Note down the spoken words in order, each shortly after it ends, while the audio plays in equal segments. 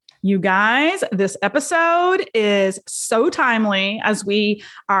You guys, this episode is so timely as we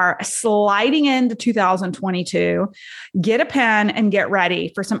are sliding into 2022. Get a pen and get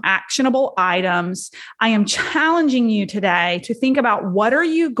ready for some actionable items. I am challenging you today to think about what are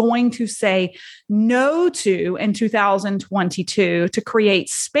you going to say no to in 2022 to create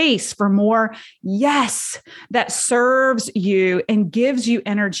space for more yes that serves you and gives you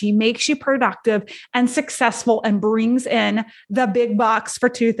energy, makes you productive and successful, and brings in the big bucks for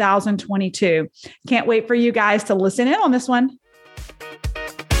 2022. Can't wait for you guys to listen in on this one.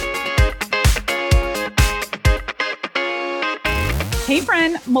 Hey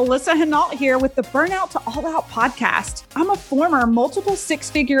friend, Melissa Hinault here with the Burnout to All Out podcast. I'm a former multiple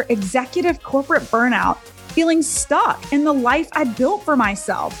six-figure executive corporate burnout, feeling stuck in the life I built for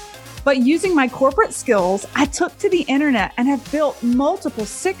myself. But using my corporate skills, I took to the internet and have built multiple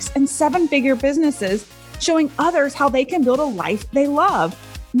 6- and 7-figure businesses, showing others how they can build a life they love.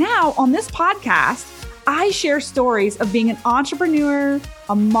 Now, on this podcast, I share stories of being an entrepreneur,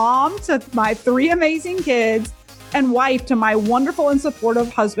 a mom to my 3 amazing kids, and wife to my wonderful and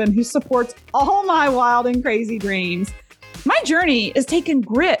supportive husband who supports all my wild and crazy dreams. My journey is taking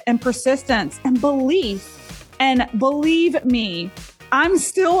grit and persistence and belief. And believe me, I'm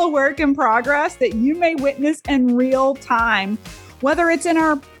still a work in progress that you may witness in real time, whether it's in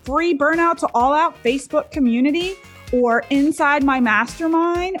our free Burnout to All Out Facebook community, or inside my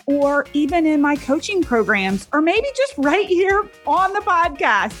mastermind, or even in my coaching programs, or maybe just right here on the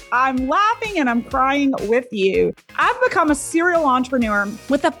podcast. I'm laughing and I'm crying with you. I've become a serial entrepreneur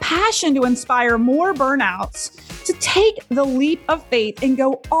with a passion to inspire more burnouts to take the leap of faith and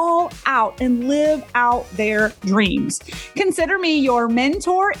go all out and live out their dreams. Consider me your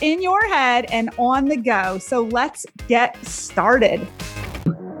mentor in your head and on the go. So let's get started.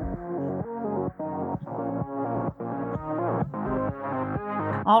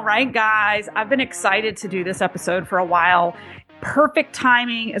 All right, guys, I've been excited to do this episode for a while. Perfect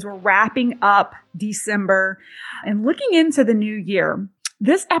timing as we're wrapping up December and looking into the new year.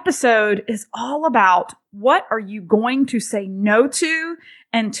 This episode is all about what are you going to say no to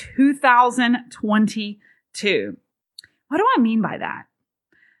in 2022. What do I mean by that?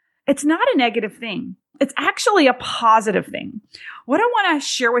 It's not a negative thing. It's actually a positive thing. What I want to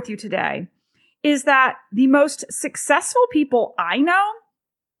share with you today is that the most successful people I know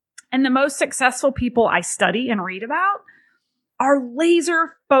and the most successful people I study and read about are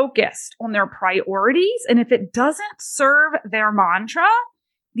laser focused on their priorities. And if it doesn't serve their mantra,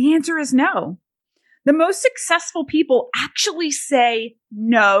 the answer is no. The most successful people actually say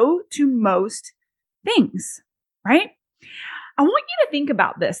no to most things, right? I want you to think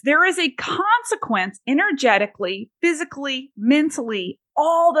about this. There is a consequence energetically, physically, mentally,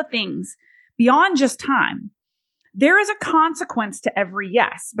 all the things beyond just time. There is a consequence to every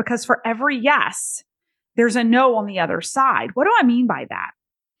yes, because for every yes, there's a no on the other side. What do I mean by that?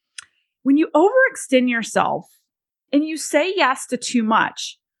 When you overextend yourself and you say yes to too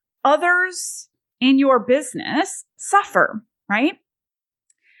much, others in your business suffer, right?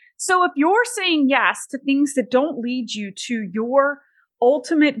 So if you're saying yes to things that don't lead you to your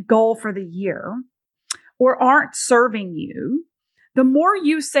ultimate goal for the year or aren't serving you, the more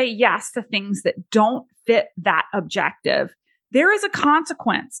you say yes to things that don't fit that objective, there is a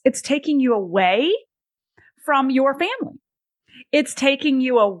consequence. It's taking you away from your family. It's taking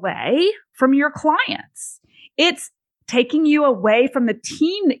you away from your clients. It's taking you away from the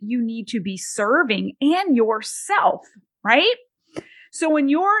team that you need to be serving and yourself, right? So when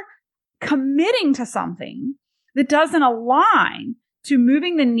you're committing to something that doesn't align to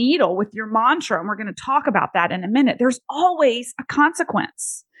moving the needle with your mantra, and we're going to talk about that in a minute, there's always a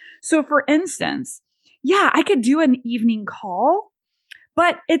consequence. So for instance, yeah, I could do an evening call,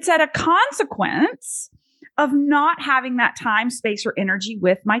 but it's at a consequence of not having that time, space, or energy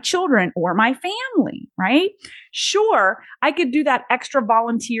with my children or my family, right? Sure, I could do that extra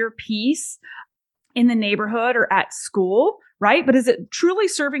volunteer piece in the neighborhood or at school, right? But is it truly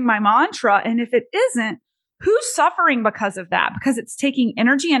serving my mantra? And if it isn't, who's suffering because of that? Because it's taking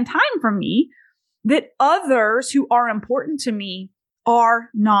energy and time from me that others who are important to me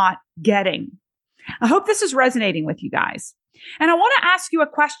are not getting. I hope this is resonating with you guys. And I want to ask you a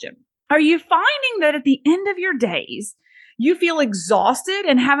question. Are you finding that at the end of your days, you feel exhausted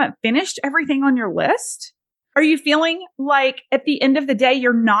and haven't finished everything on your list? Are you feeling like at the end of the day,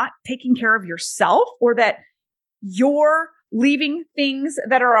 you're not taking care of yourself, or that you're leaving things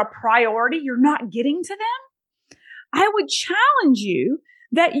that are a priority, you're not getting to them? I would challenge you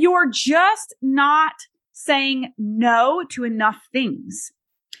that you're just not saying no to enough things.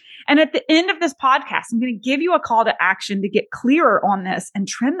 And at the end of this podcast, I'm going to give you a call to action to get clearer on this and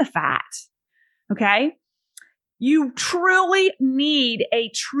trim the fat. Okay. You truly need a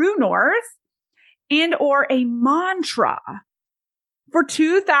true north and or a mantra for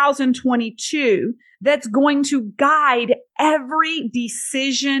 2022 that's going to guide every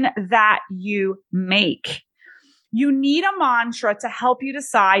decision that you make. You need a mantra to help you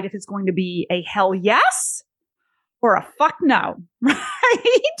decide if it's going to be a hell yes or a fuck no,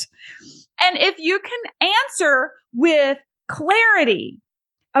 right? And if you can answer with clarity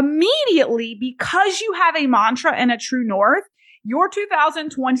immediately because you have a mantra and a true north, your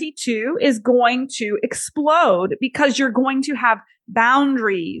 2022 is going to explode because you're going to have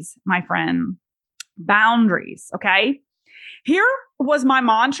boundaries, my friend. Boundaries, okay? Here was my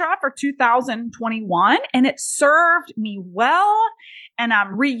mantra for 2021, and it served me well, and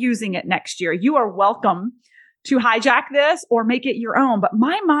I'm reusing it next year. You are welcome to hijack this or make it your own, but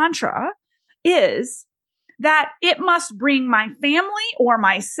my mantra is that it must bring my family or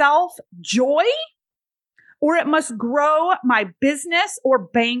myself joy, or it must grow my business or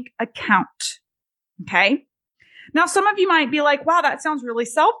bank account. Okay. Now, some of you might be like, wow, that sounds really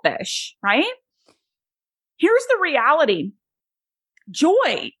selfish, right? Here's the reality.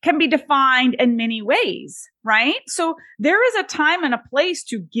 Joy can be defined in many ways, right? So there is a time and a place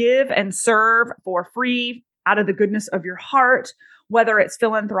to give and serve for free out of the goodness of your heart, whether it's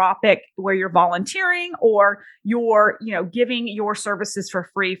philanthropic where you're volunteering or you're, giving your services for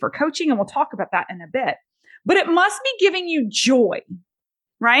free for coaching. And we'll talk about that in a bit. But it must be giving you joy,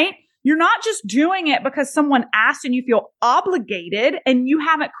 right? You're not just doing it because someone asked and you feel obligated and you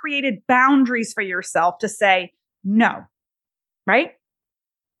haven't created boundaries for yourself to say no, right?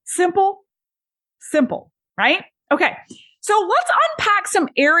 Simple, right? Okay. So let's unpack some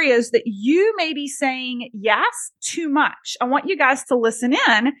areas that you may be saying yes too much. I want you guys to listen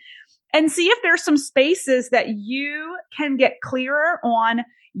in and see if there's some spaces that you can get clearer on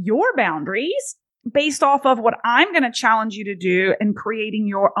your boundaries based off of what I'm going to challenge you to do in creating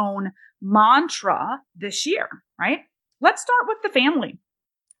your own mantra this year, right? Let's start with the family.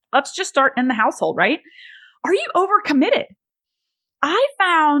 Let's just start in the household, right? Are you overcommitted? I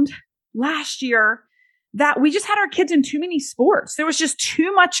found last year that we just had our kids in too many sports. There was just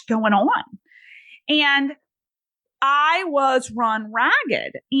too much going on. And I was run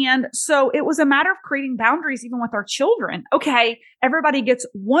ragged. And so it was a matter of creating boundaries even with our children. Okay, everybody gets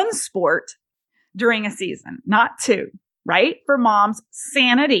one sport during a season, not two, right? For mom's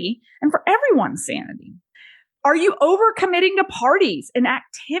sanity and for everyone's sanity. Are you overcommitting to parties and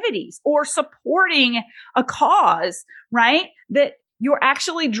activities or supporting a cause, right? That you're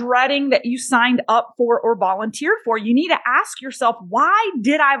actually dreading that you signed up for or volunteered for? You need to ask yourself, why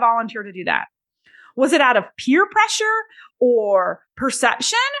did I volunteer to do that? Was it out of peer pressure or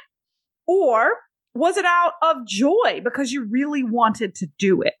perception? Or was it out of joy because you really wanted to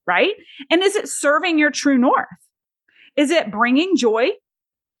do it, right? And is it serving your true north? Is it bringing joy?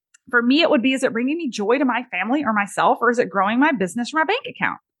 For me, it would be, is it bringing me joy to my family or myself, or is it growing my business or my bank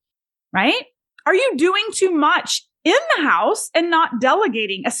account, right? Are you doing too much in the house and not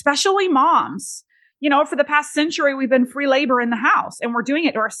delegating, especially moms? For the past century, we've been free labor in the house and we're doing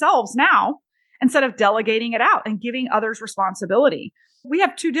it to ourselves now instead of delegating it out and giving others responsibility. We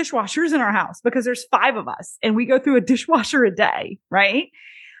have 2 dishwashers in our house because there's 5 of us and we go through a dishwasher a day, right?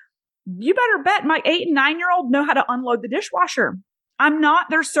 You better bet my 8 and 9-year-old know how to unload the dishwasher. I'm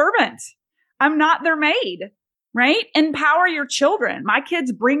not their servant. I'm not their maid, right? Empower your children. My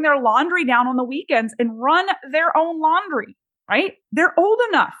kids bring their laundry down on the weekends and run their own laundry, right? They're old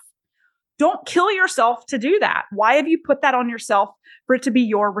enough. Don't kill yourself to do that. Why have you put that on yourself for it to be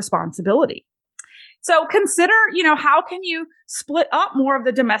your responsibility? So consider, how can you split up more of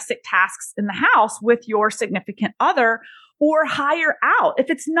the domestic tasks in the house with your significant other or hire out if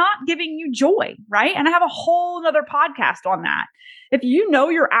it's not giving you joy, right? And I have a whole other podcast on that. If you know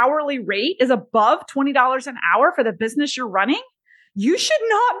your hourly rate is above $20 an hour for the business you're running, you should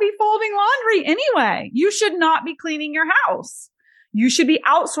not be folding laundry anyway. You should not be cleaning your house. You should be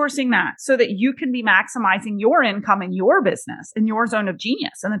outsourcing that so that you can be maximizing your income in your business, in your zone of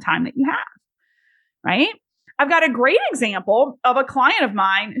genius and the time that you have. Right? I've got a great example of a client of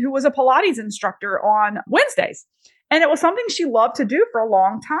mine who was a Pilates instructor on Wednesdays. And it was something she loved to do for a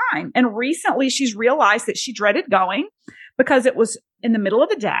long time. And recently she's realized that she dreaded going because it was in the middle of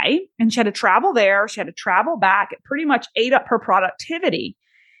the day and she had to travel there. She had to travel back. It pretty much ate up her productivity.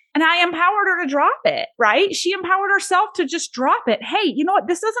 And I empowered her to drop it, right? She empowered herself to just drop it. Hey, you know what?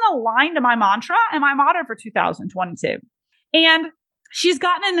 This doesn't align to my mantra and my motto for 2022. And she's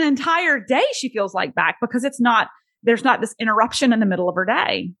gotten an entire day, she feels like, back because there's not this interruption in the middle of her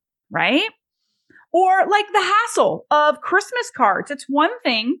day. right? Or like the hassle of Christmas cards. It's one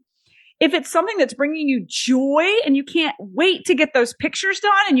thing if it's something that's bringing you joy and you can't wait to get those pictures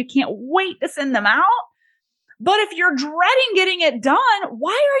done and you can't wait to send them out. But if you're dreading getting it done,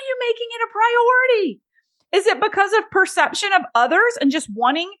 why are you making it a priority? Is it because of perception of others and just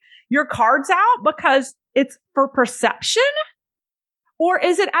wanting your cards out because it's for perception? Or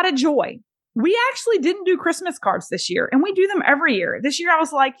is it out of joy? We actually didn't do Christmas cards this year, and we do them every year. This year I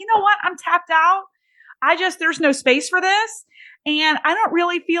was like, you know what? I'm tapped out. There's no space for this. And I don't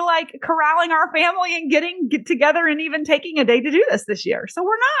really feel like corralling our family and get together and even taking a day to do this year. So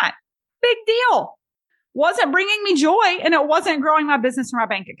we're not. Big deal. Wasn't bringing me joy, and it wasn't growing my business or my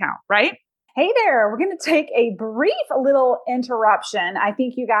bank account, right? Hey there, we're going to take a brief little interruption. I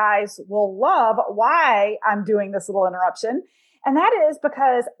think you guys will love why I'm doing this little interruption. And that is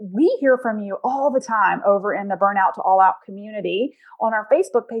because we hear from you all the time over in the Burnout to All Out community on our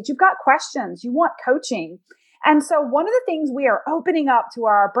Facebook page. You've got questions, you want coaching. And so one of the things we are opening up to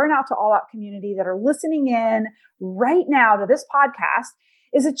our Burnout to All Out community that are listening in right now to this podcast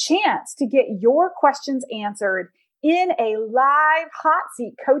is a chance to get your questions answered in a live hot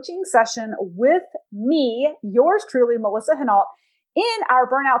seat coaching session with me, yours truly, Melissa Hinault, in our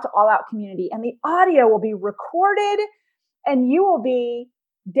Burnout to All Out community. And the audio will be recorded and you will be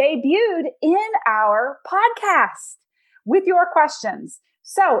debuted in our podcast with your questions.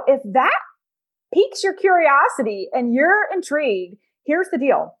 So if that piques your curiosity and you're intrigued, here's the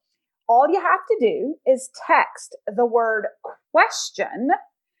deal. All you have to do is text the word question.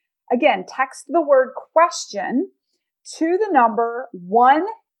 Again, text the word question to the number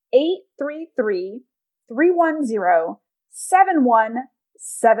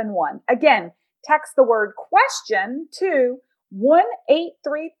 1-833-310-7171. Again, text the word question to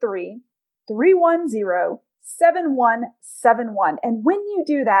 1-833-310-7171. And when you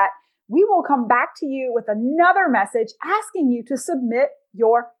do that, we will come back to you with another message asking you to submit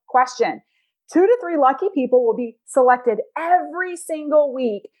your question. 2 to 3 lucky people will be selected every single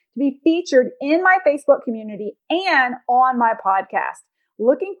week to be featured in my Facebook community and on my podcast.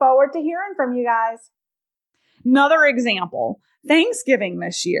 Looking forward to hearing from you guys. Another example, Thanksgiving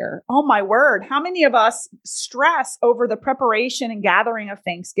this year. Oh my word. How many of us stress over the preparation and gathering of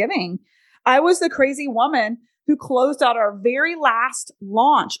Thanksgiving? I was the crazy woman who closed out our very last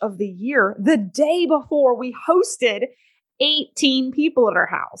launch of the year the day before we hosted 18 people at our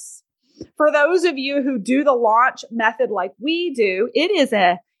house. For those of you who do the launch method like we do, it is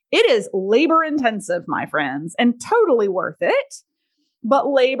labor intensive, my friends, and totally worth it, but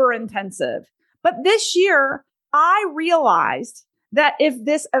labor intensive. But this year, I realized that if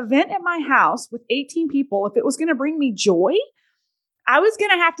this event at my house with 18 people, if it was going to bring me joy, I was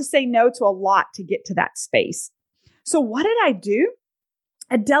going to have to say no to a lot to get to that space. So what did I do?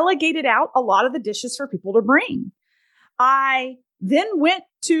 I delegated out a lot of the dishes for people to bring. I then went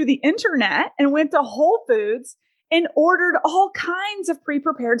to the internet and went to Whole Foods and ordered all kinds of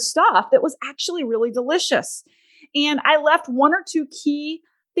pre-prepared stuff that was actually really delicious. And I left 1 or 2 key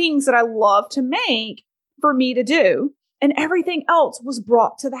things that I love to make for me to do. And everything else was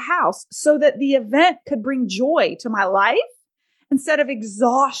brought to the house so that the event could bring joy to my life instead of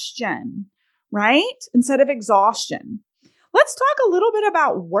exhaustion, right? Instead of exhaustion. Let's talk a little bit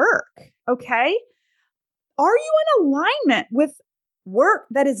about work, okay? Are you in alignment with work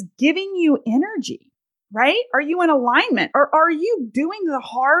that is giving you energy, right? Are you in alignment, or are you doing the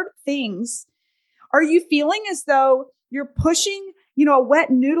hard things? Are you feeling as though you're pushing, a wet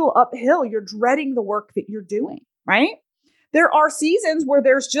noodle uphill? You're dreading the work that you're doing, right? There are seasons where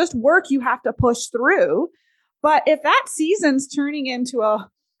there's just work you have to push through. But if that season's turning into a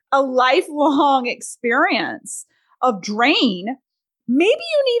lifelong experience of drain, maybe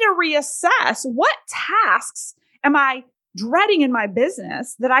you need to reassess what tasks am I dreading in my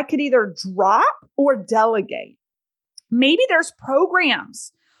business that I could either drop or delegate. Maybe there's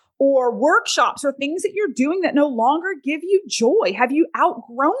programs or workshops or things that you're doing that no longer give you joy. Have you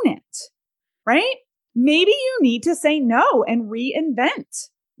outgrown it, right? Maybe you need to say no and reinvent,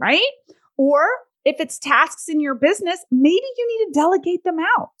 right? Or if it's tasks in your business, maybe you need to delegate them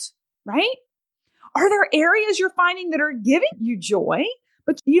out, right? Are there areas you're finding that are giving you joy,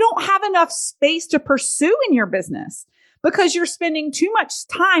 but you don't have enough space to pursue in your business because you're spending too much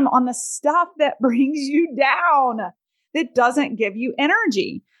time on the stuff that brings you down, that doesn't give you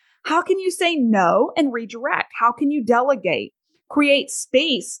energy? How can you say no and redirect? How can you delegate? Create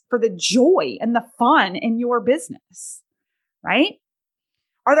space for the joy and the fun in your business, right?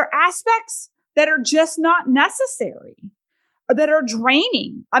 Are there aspects that are just not necessary or that are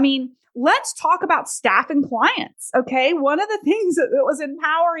draining? I mean, Let's talk about staff and clients. Okay. One of the things that was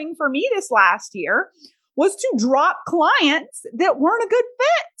empowering for me this last year was to drop clients that weren't a good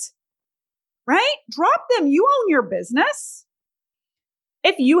fit, right? Drop them. You own your business.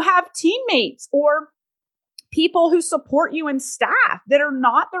 If you have teammates or people who support you and staff that are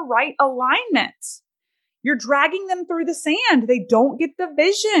not the right alignment, you're dragging them through the sand. They don't get the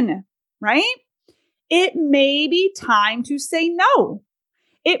vision, right? It may be time to say no.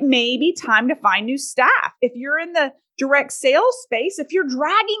 It may be time to find new staff. If you're in the direct sales space, if you're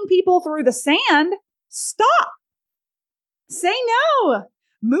dragging people through the sand, stop. Say no.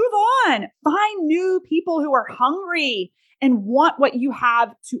 Move on. Find new people who are hungry and want what you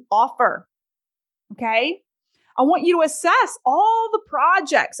have to offer. Okay? I want you to assess all the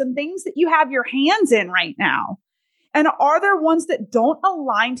projects and things that you have your hands in right now. And are there ones that don't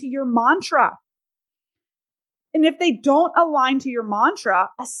align to your mantra? And if they don't align to your mantra,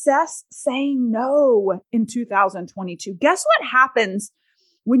 assess saying no in 2022. Guess what happens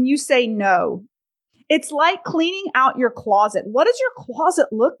when you say no? It's like cleaning out your closet. What does your closet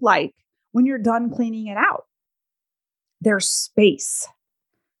look like when you're done cleaning it out? There's space.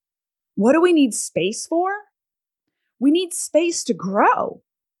 What do we need space for? We need space to grow.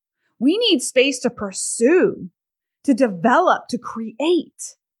 We need space to pursue, to develop, to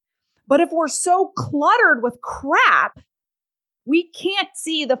create. But if we're so cluttered with crap, we can't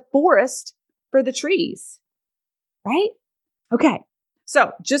see the forest for the trees, right? Okay,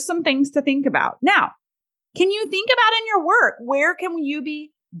 so just some things to think about. Now, can you think about in your work, where can you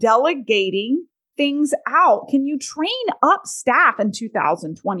be delegating things out? Can you train up staff in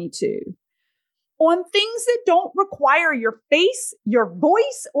 2022 on things that don't require your face, your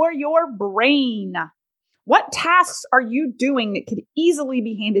voice, or your brain? What tasks are you doing that could easily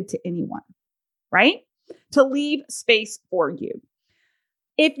be handed to anyone, right? To leave space for you.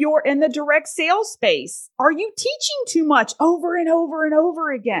 If you're in the direct sales space, are you teaching too much over and over and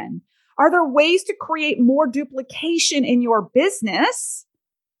over again? Are there ways to create more duplication in your business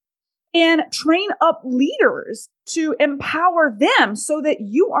and train up leaders to empower them so that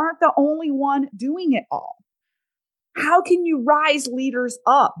you aren't the only one doing it all? How can you rise leaders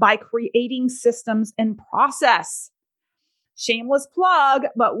up? By creating systems and process. Shameless plug,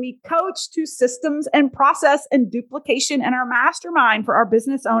 but we coach to systems and process and duplication in our mastermind for our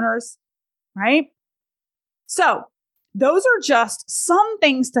business owners, right? So those are just some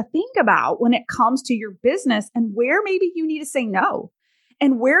things to think about when it comes to your business and where maybe you need to say no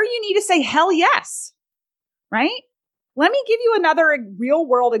and where you need to say hell yes, right? Let me give you another real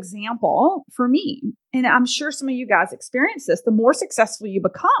world example for me. And I'm sure some of you guys experience this. The more successful you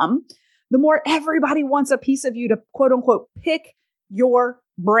become, the more everybody wants a piece of you to quote unquote pick your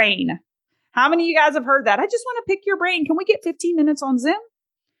brain. How many of you guys have heard that? I just want to pick your brain. Can we get 15 minutes on Zoom?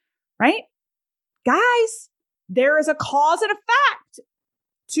 Right? Guys, there is a cause and effect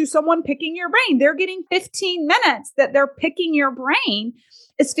to someone picking your brain. They're getting 15 minutes that they're picking your brain.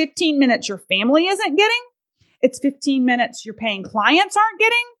 It's 15 minutes your family isn't getting. It's 15 minutes your paying clients aren't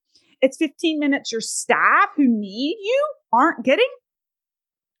getting. It's 15 minutes your staff who need you aren't getting,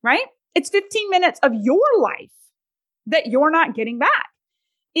 right? It's 15 minutes of your life that you're not getting back.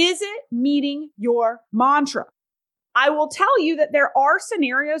 Is it meeting your mantra? I will tell you that there are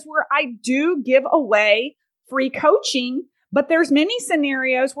scenarios where I do give away free coaching, but there's many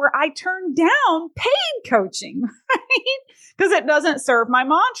scenarios where I turn down paid coaching, right? Because it doesn't serve my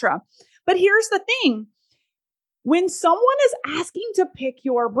mantra. But here's the thing. When someone is asking to pick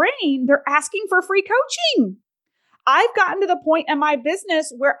your brain, they're asking for free coaching. I've gotten to the point in my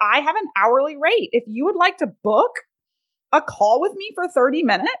business where I have an hourly rate. If you would like to book a call with me for 30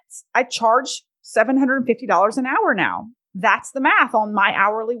 minutes, I charge $750 an hour now. That's the math on my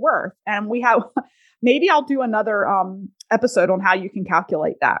hourly worth. And we have, maybe I'll do another episode on how you can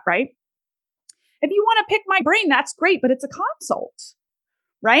calculate that, right? If you want to pick my brain, that's great, but it's a consult,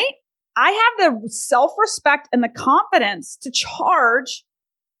 right? I have the self-respect and the confidence to charge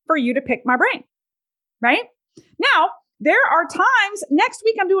for you to pick my brain, right? Now, there are times, next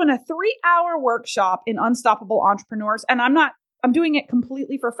week I'm doing a 3-hour workshop in Unstoppable Entrepreneurs, and I'm doing it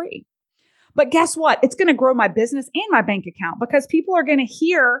completely for free. But guess what? It's going to grow my business and my bank account because people are going to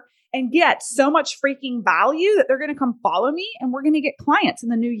hear and get so much freaking value that they're going to come follow me, and we're going to get clients in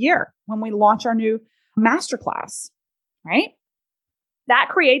the new year when we launch our new masterclass, right? That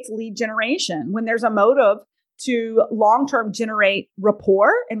creates lead generation. When there's a motive to long-term generate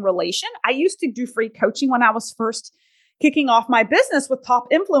rapport and relation. I used to do free coaching when I was first kicking off my business with top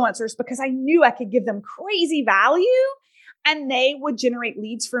influencers because I knew I could give them crazy value and they would generate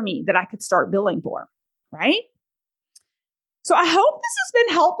leads for me that I could start billing for, right? So I hope this has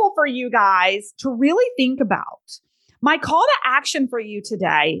been helpful for you guys to really think about. My call to action for you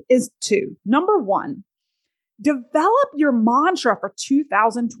today is two. Number one, develop your mantra for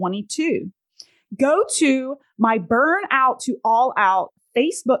 2022. Go to my Burnout to All Out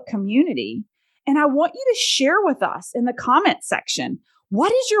Facebook community, and I want you to share with us in the comment section,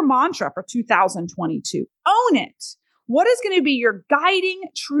 what is your mantra for 2022? Own it. What is going to be your guiding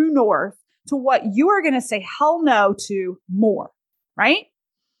true north to what you are going to say hell no to more, right?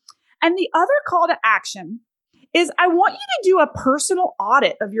 And the other call to action is I want you to do a personal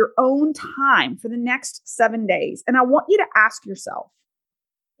audit of your own time for the next 7 days. And I want you to ask yourself,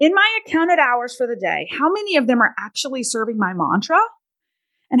 in my accounted hours for the day, how many of them are actually serving my mantra?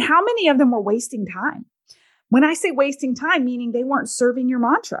 And how many of them were wasting time? When I say wasting time, meaning they weren't serving your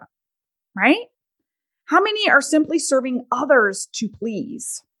mantra, right? How many are simply serving others to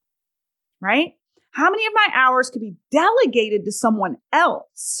please, right? How many of my hours could be delegated to someone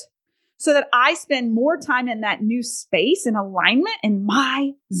else so that I spend more time in that new space and alignment in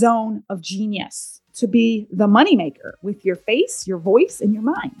my zone of genius to be the moneymaker with your face, your voice, and your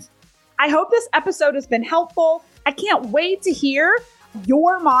mind? I hope this episode has been helpful. I can't wait to hear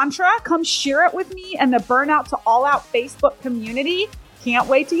your mantra. Come share it with me in the Burnout to All Out Facebook community. Can't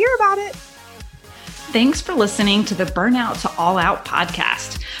wait to hear about it. Thanks for listening to the Burnout to All Out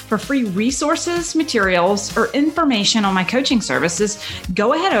podcast. For free resources, materials, or information on my coaching services,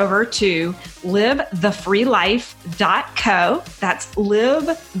 go ahead over to livethefreelife.co. That's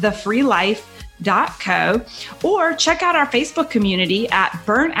livethefreelife.co, or check out our Facebook community at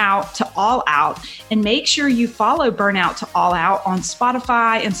Burnout to All Out, and make sure you follow Burnout to All Out on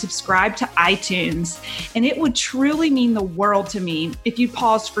Spotify and subscribe to iTunes. And it would truly mean the world to me if you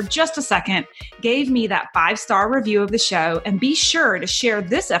paused for just a second, gave me that 5-star review of the show, and be sure to share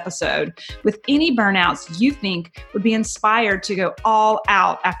this episode with any burnouts you think would be inspired to go all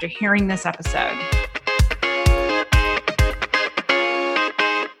out after hearing this episode.